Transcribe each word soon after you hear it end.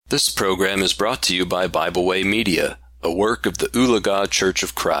This program is brought to you by Bible Way Media, a work of the Ulaga Church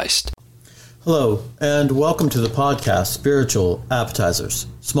of Christ. Hello, and welcome to the podcast, Spiritual Appetizers,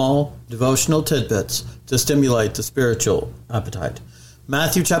 small devotional tidbits to stimulate the spiritual appetite.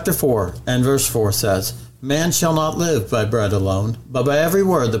 Matthew chapter 4 and verse 4 says, "Man shall not live by bread alone, but by every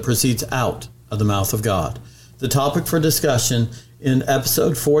word that proceeds out of the mouth of God." The topic for discussion in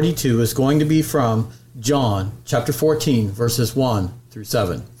episode 42 is going to be from John chapter 14, verses 1 through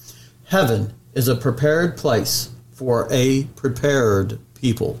 7. Heaven is a prepared place for a prepared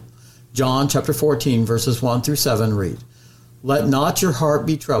people. John chapter 14, verses 1 through 7 read, "Let not your heart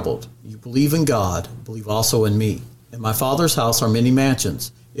be troubled. You believe in God, believe also in me. In my Father's house are many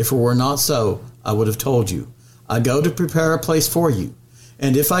mansions. If it were not so, I would have told you. I go to prepare a place for you.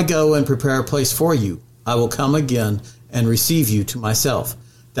 And if I go and prepare a place for you, I will come again and receive you to myself,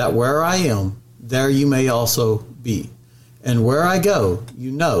 that where I am, there you may also be. And where I go,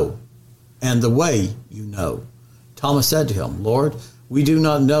 you know, and the way you know." Thomas said to him, "Lord, we do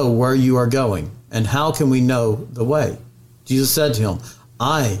not know where you are going, and how can we know the way?" Jesus said to him,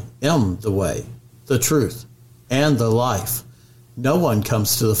 "I am the way, the truth, and the life. No one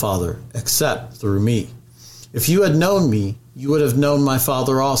comes to the Father except through me. If you had known me, you would have known my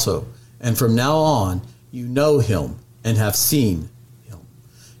Father also, and from now on you know him and have seen him."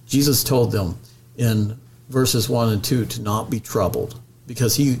 Jesus told them in verses 1 and 2 to not be troubled,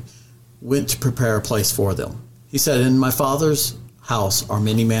 because he went to prepare a place for them. He said, "In my Father's house are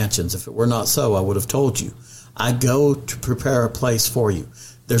many mansions. If it were not so, I would have told you. I go to prepare a place for you."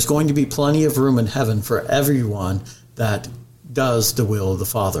 There's going to be plenty of room in heaven for everyone that does the will of the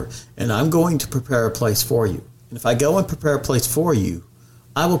Father. And I'm going to prepare a place for you. And if I go and prepare a place for you,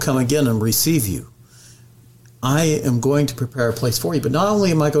 I will come again and receive you. I am going to prepare a place for you. But not only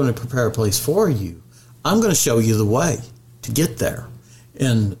am I going to prepare a place for you, I'm going to show you the way to get there.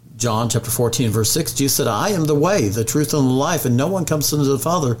 In John chapter 14, verse 6, Jesus said, "I am the way, the truth, and the life, and no one comes unto the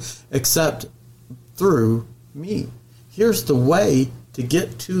Father except through me." Here's the way to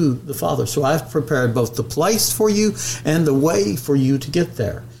get to the Father. So I've prepared both the place for you and the way for you to get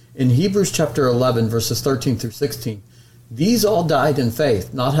there. In Hebrews chapter 11, verses 13 through 16, "These all died in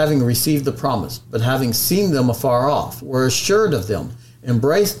faith, not having received the promise, but having seen them afar off, were assured of them,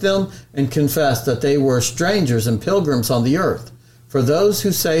 embraced them, and confessed that they were strangers and pilgrims on the earth. For those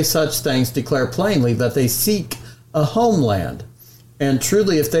who say such things declare plainly that they seek a homeland. And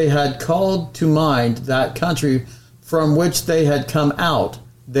truly, if they had called to mind that country from which they had come out,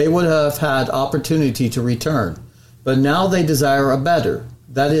 they would have had opportunity to return. But now they desire a better,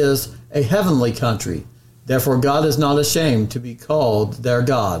 that is, a heavenly country. Therefore God is not ashamed to be called their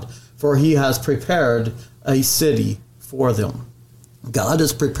God, for he has prepared a city for them." God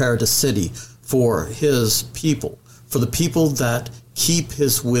has prepared a city for his people, for the people that keep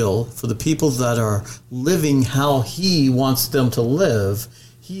his will, for the people that are living how he wants them to live.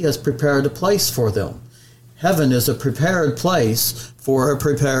 He has prepared a place for them. Heaven is a prepared place for a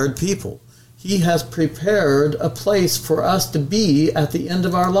prepared people. He has prepared a place for us to be at the end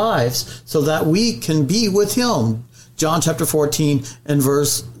of our lives so that we can be with him. John chapter 14 and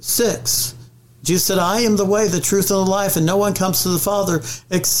verse 6. Jesus said, "I am the way, the truth, and the life, and no one comes to the Father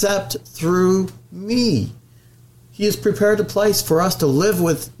except through me." He has prepared a place for us to live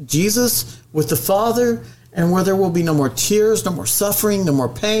with Jesus, with the Father, and where there will be no more tears, no more suffering, no more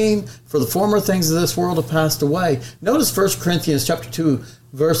pain, for the former things of this world have passed away. Notice 1 Corinthians chapter 2,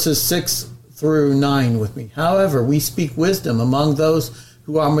 verses 6 through 9 with me. "However, we speak wisdom among those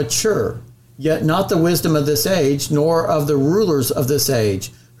who are mature, yet not the wisdom of this age, nor of the rulers of this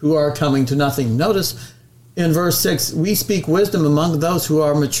age, who are coming to nothing." Notice in verse 6, we speak wisdom among those who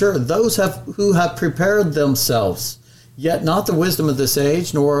are mature, those who have prepared themselves, yet not the wisdom of this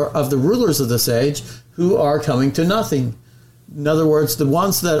age, nor of the rulers of this age, who are coming to nothing. In other words, the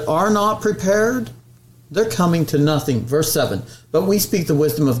ones that are not prepared, they're coming to nothing. Verse 7, "But we speak the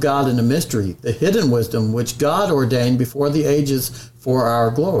wisdom of God in a mystery, the hidden wisdom which God ordained before the ages for our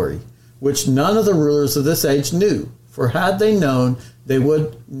glory, which none of the rulers of this age knew. For had they known, they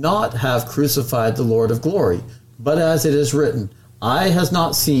would not have crucified the Lord of glory. But as it is written, eye has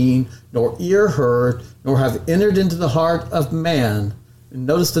not seen, nor ear heard, nor have entered into the heart of man." And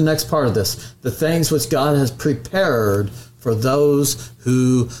notice the next part of this, "the things which God has prepared for those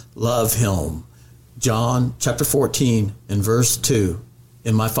who love him." John chapter 14 and verse 2.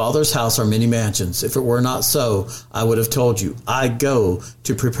 "In my Father's house are many mansions. If it were not so, I would have told you. I go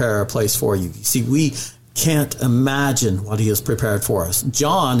to prepare a place for you." You see, we can't imagine what he has prepared for us.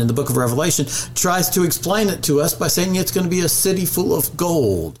 John, in the book of Revelation, tries to explain it to us by saying it's going to be a city full of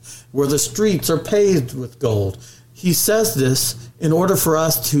gold, where the streets are paved with gold. he says this in order for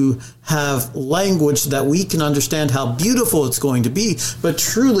us to have language that we can understand how beautiful it's going to be. But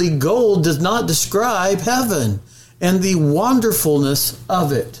truly, gold does not describe heaven and the wonderfulness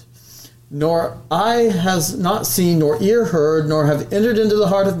of it. Nor eye has not seen, nor ear heard, nor have entered into the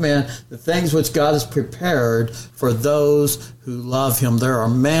heart of man the things which God has prepared for those who love him. There are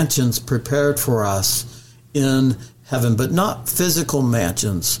mansions prepared for us in heaven, but not physical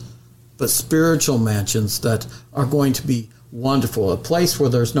mansions, but spiritual mansions that are going to be wonderful. A place where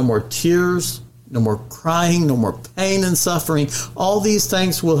there's no more tears, no more crying, no more pain and suffering. All these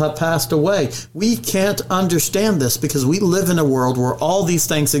things will have passed away. We can't understand this because we live in a world where all these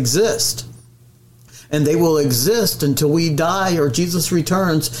things exist. And they will exist until we die or Jesus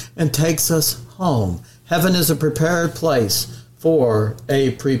returns and takes us home. Heaven is a prepared place for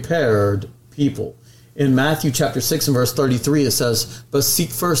a prepared people. In Matthew chapter 6 and verse 33, it says, "But seek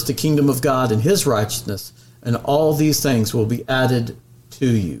first the kingdom of God and his righteousness, and all these things will be added to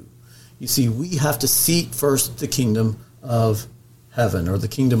you." You see, we have to seek first the kingdom of heaven, or the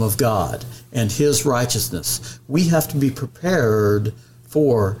kingdom of God and his righteousness. We have to be prepared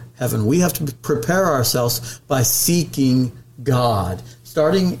for heaven. We have to prepare ourselves by seeking God.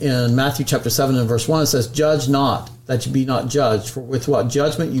 Starting in Matthew chapter 7 and verse 1, it says, "Judge not, that you be not judged. For with what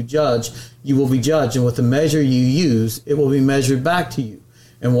judgment you judge, you will be judged. And with the measure you use, it will be measured back to you.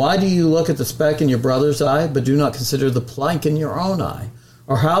 And why do you look at the speck in your brother's eye, but do not consider the plank in your own eye?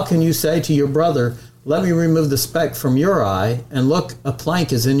 Or how can you say to your brother, let me remove the speck from your eye, and look, a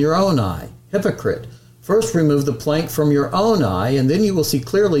plank is in your own eye? Hypocrite! First remove the plank from your own eye, and then you will see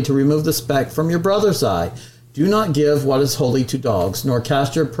clearly to remove the speck from your brother's eye. Do not give what is holy to dogs, nor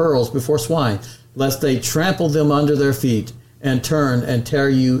cast your pearls before swine, lest they trample them under their feet, and turn and tear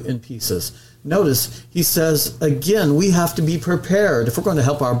you in pieces." Notice, he says, again, we have to be prepared. If we're going to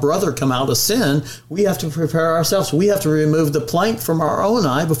help our brother come out of sin, we have to prepare ourselves. We have to remove the plank from our own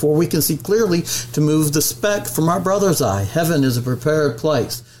eye before we can see clearly to move the speck from our brother's eye. Heaven is a prepared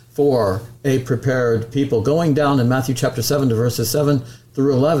place for a prepared people. Going down in Matthew chapter 7 to verses 7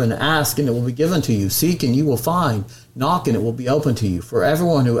 through 11, "Ask and it will be given to you. Seek and you will find. Knock and it will be open to you. For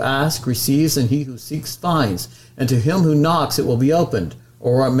everyone who asks receives, and he who seeks finds. And to him who knocks it will be opened.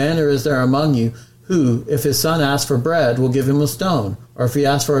 Or what manner is there among you who, if his son asks for bread, will give him a stone? Or if he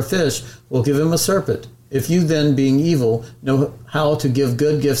asks for a fish, will give him a serpent? If you then, being evil, know how to give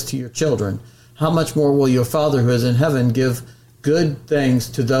good gifts to your children, how much more will your Father who is in heaven give good things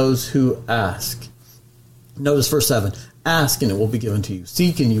to those who ask?" Notice verse 7. "Ask and it will be given to you.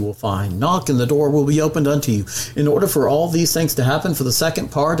 Seek and you will find. Knock and the door will be opened unto you." In order for all these things to happen, for the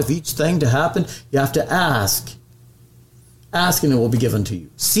second part of each thing to happen, you have to ask. Ask and it will be given to you.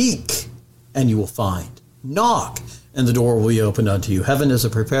 Seek and you will find. Knock and the door will be opened unto you. Heaven is a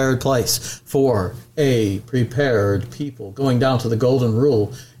prepared place for a prepared people. Going down to the golden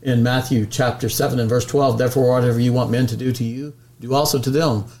rule in Matthew chapter 7 and verse 12, "Therefore whatever you want men to do to you, do also to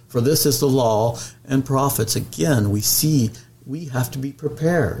them. For this is the law and prophets." Again, we see we have to be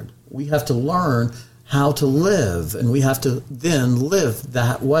prepared. We have to learn how to live, and we have to then live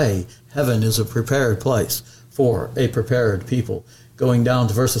that way. Heaven is a prepared place for a prepared people. Going down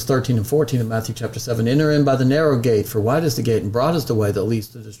to verses 13 and 14 of Matthew chapter 7, "Enter in by the narrow gate, for wide is the gate and broad is the way that leads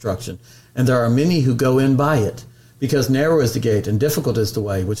to destruction. And there are many who go in by it. Because narrow is the gate and difficult is the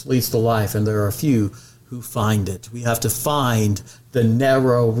way which leads to life, and there are few who find it." We have to find the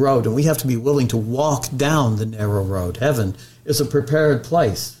narrow road, and we have to be willing to walk down the narrow road. Heaven is a prepared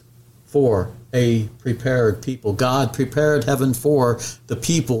place for a prepared people. God prepared heaven for the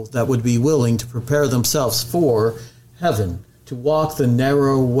people that would be willing to prepare themselves for heaven, to walk the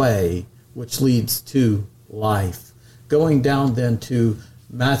narrow way which leads to life. Going down then to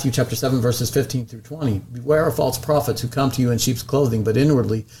Matthew chapter 7, verses 15 through 20. "Beware of false prophets who come to you in sheep's clothing, but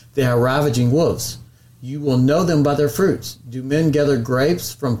inwardly they are ravaging wolves. You will know them by their fruits. Do men gather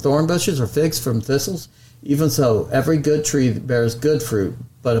grapes from thorn bushes or figs from thistles? Even so, every good tree bears good fruit,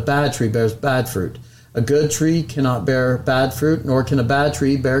 but a bad tree bears bad fruit. A good tree cannot bear bad fruit, nor can a bad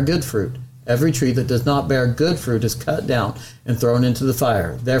tree bear good fruit. Every tree that does not bear good fruit is cut down and thrown into the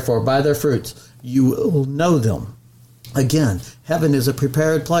fire. Therefore, by their fruits you will know them." Again, heaven is a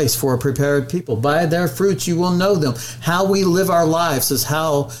prepared place for a prepared people. By their fruits you will know them. How we live our lives is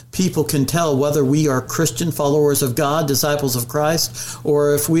how people can tell whether we are Christian followers of God, disciples of Christ,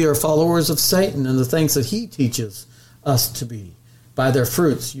 or if we are followers of Satan and the things that he teaches us to be. By their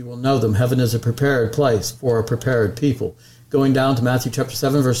fruits you will know them. Heaven is a prepared place for a prepared people. Going down to Matthew chapter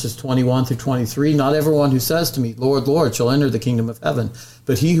 7, verses 21 through 23, "Not everyone who says to me, Lord, Lord, shall enter the kingdom of heaven,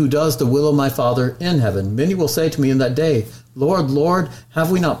 but he who does the will of my Father in heaven. Many will say to me in that day, Lord, Lord,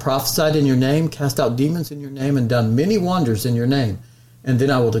 have we not prophesied in your name, cast out demons in your name, and done many wonders in your name? And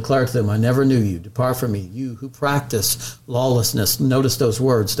then I will declare to them, I never knew you. Depart from me, you who practice lawlessness. Notice those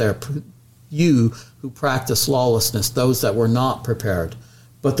words there. You who practice lawlessness, those that were not prepared.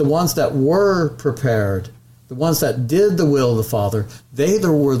 But the ones that were prepared, the ones that did the will of the Father, they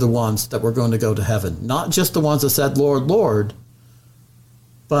were the ones that were going to go to heaven. Not just the ones that said, Lord, Lord,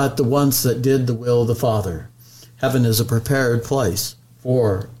 but the ones that did the will of the Father. Heaven is a prepared place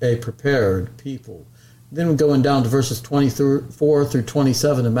for a prepared people. Then we're going down to verses 24 through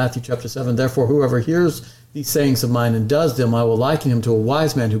 27 in Matthew chapter 7. Therefore, whoever hears these sayings of mine and does them, I will liken him to a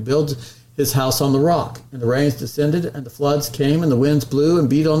wise man who builds his house on the rock. And the rains descended, and the floods came, and the winds blew and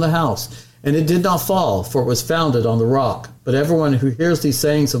beat on the house. And it did not fall, for it was founded on the rock. But everyone who hears these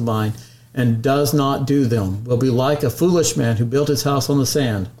sayings of mine and does not do them will be like a foolish man who built his house on the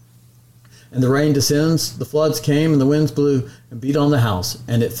sand. And the rain descends, the floods came, and the winds blew and beat on the house,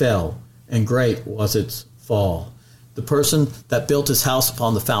 and it fell, and great was its fall. The person that built his house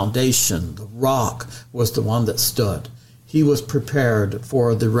upon the foundation, the rock, was the one that stood. He was prepared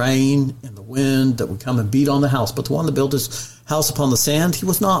for the rain and the wind that would come and beat on the house. But the one that built his house upon the sand, he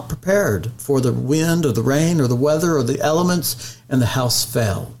was not prepared for the wind or the rain or the weather or the elements, and the house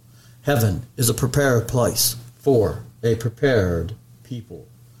fell. Heaven is a prepared place for a prepared people.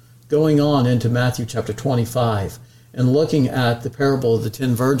 Going on into Matthew chapter 25 and looking at the parable of the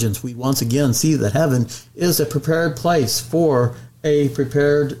 10 virgins, we once again see that heaven is a prepared place for a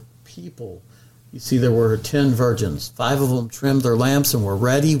prepared people. You see, there were 10 virgins. 5 of them trimmed their lamps and were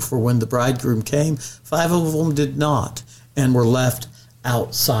ready for when the bridegroom came. 5 of them did not and were left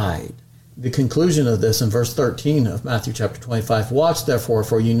outside. The conclusion of this in verse 13 of Matthew chapter 25, watch therefore,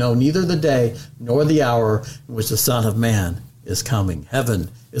 for you know neither the day nor the hour in which the Son of Man is coming. Heaven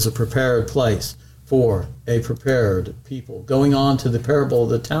is a prepared place for a prepared people. Going on to the parable of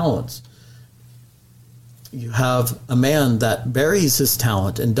the talents, you have a man that buries his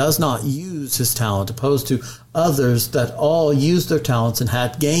talent and does not use his talent, opposed to others that all used their talents and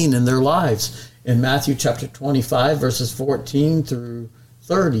had gain in their lives. In Matthew chapter 25, verses 14 through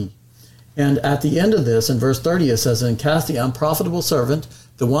 30. And at the end of this, in verse 30, it says, and cast the unprofitable servant,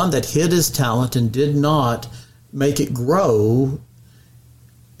 the one that hid his talent and did not make it grow,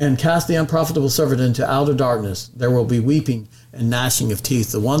 and cast the unprofitable servant into outer darkness. There will be weeping and gnashing of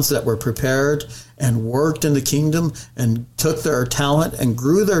teeth. The ones that were prepared and worked in the kingdom and took their talent and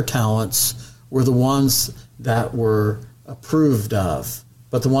grew their talents were the ones that were approved of.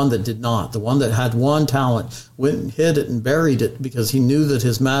 But the one that did not, the one that had one talent, went and hid it and buried it because he knew that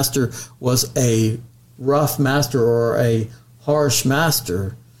his master was a rough master or a harsh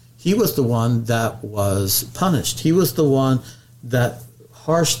master, he was the one that was punished. He was the one that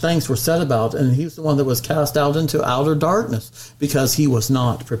harsh things were said about, and he was the one that was cast out into outer darkness because he was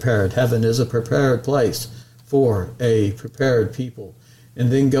not prepared. Heaven is a prepared place for a prepared people. And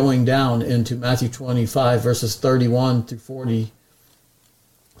then going down into Matthew 25, verses 31 through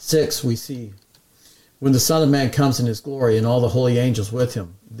 46, we see, when the Son of Man comes in his glory and all the holy angels with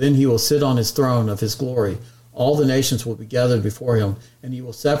him, then he will sit on his throne of his glory. All the nations will be gathered before him, and he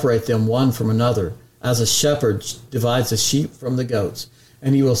will separate them one from another, as a shepherd divides the sheep from the goats.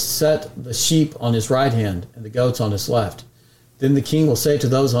 And he will set the sheep on his right hand and the goats on his left. Then the king will say to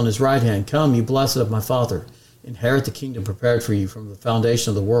those on his right hand, come, ye blessed of my Father, inherit the kingdom prepared for you from the foundation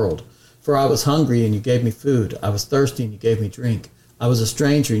of the world. For I was hungry, and you gave me food. I was thirsty, and you gave me drink. I was a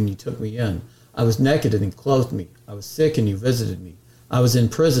stranger, and you took me in. I was naked, and you clothed me. I was sick, and you visited me. I was in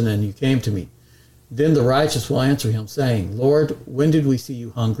prison, and you came to me. Then the righteous will answer him, saying, Lord, when did we see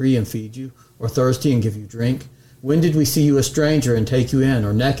you hungry and feed you, or thirsty and give you drink? When did we see you a stranger and take you in,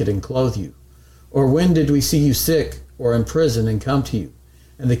 or naked and clothe you? Or when did we see you sick or in prison and come to you?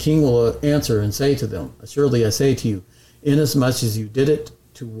 And the king will answer and say to them, assuredly I say to you, inasmuch as you did it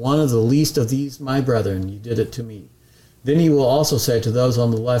to one of the least of these my brethren, you did it to me. Then he will also say to those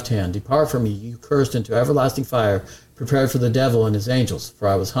on the left hand, depart from me, you cursed, into everlasting fire, prepared for the devil and his angels. For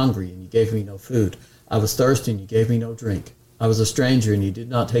I was hungry, and you gave me no food. I was thirsty, and you gave me no drink. I was a stranger, and you did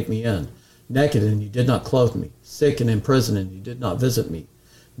not take me in. Naked, and you did not clothe me. Sick and in prison, and you did not visit me.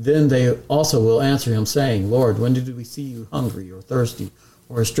 Then they also will answer him, saying, Lord, when did we see you hungry, or thirsty,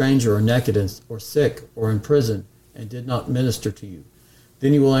 or a stranger, or naked, or sick, or in prison, and did not minister to you?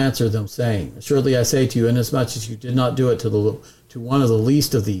 Then he will answer them, saying, assuredly I say to you, inasmuch as you did not do it to one of the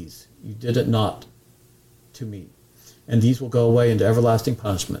least of these, you did it not to me. And these will go away into everlasting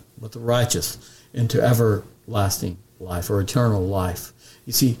punishment, but the righteous into everlasting life, or eternal life.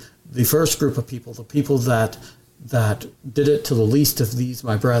 You see, the first group of people, the people that did it to the least of these,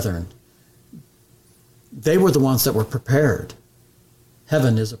 my brethren, they were the ones that were prepared.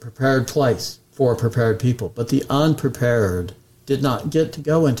 Heaven is a prepared place for prepared people, but the unprepared did not get to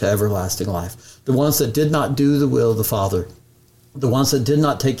go into everlasting life. The ones that did not do the will of the Father, the ones that did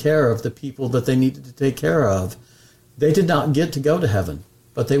not take care of the people that they needed to take care of, they did not get to go to heaven,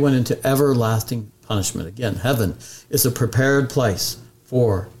 but they went into everlasting punishment. Again, heaven is a prepared place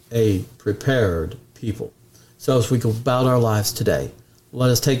for a prepared people. So as we go about our lives today, let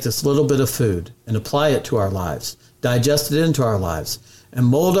us take this little bit of food and apply it to our lives, digest it into our lives, and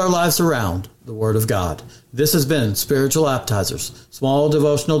mold our lives around the Word of God. This has been Spiritual Appetizers, small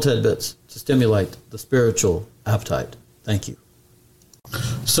devotional tidbits to stimulate the spiritual appetite. Thank you.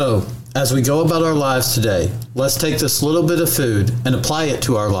 So, as we go about our lives today, let's take this little bit of food and apply it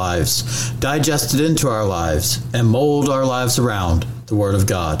to our lives, digest it into our lives, and mold our lives around the Word of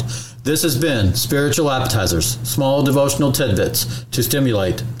God. This has been Spiritual Appetizers, small devotional tidbits to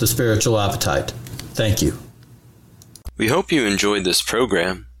stimulate the spiritual appetite. Thank you. We hope you enjoyed this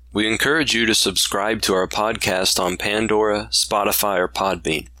program. We encourage you to subscribe to our podcast on Pandora, Spotify, or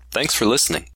Podbean. Thanks for listening.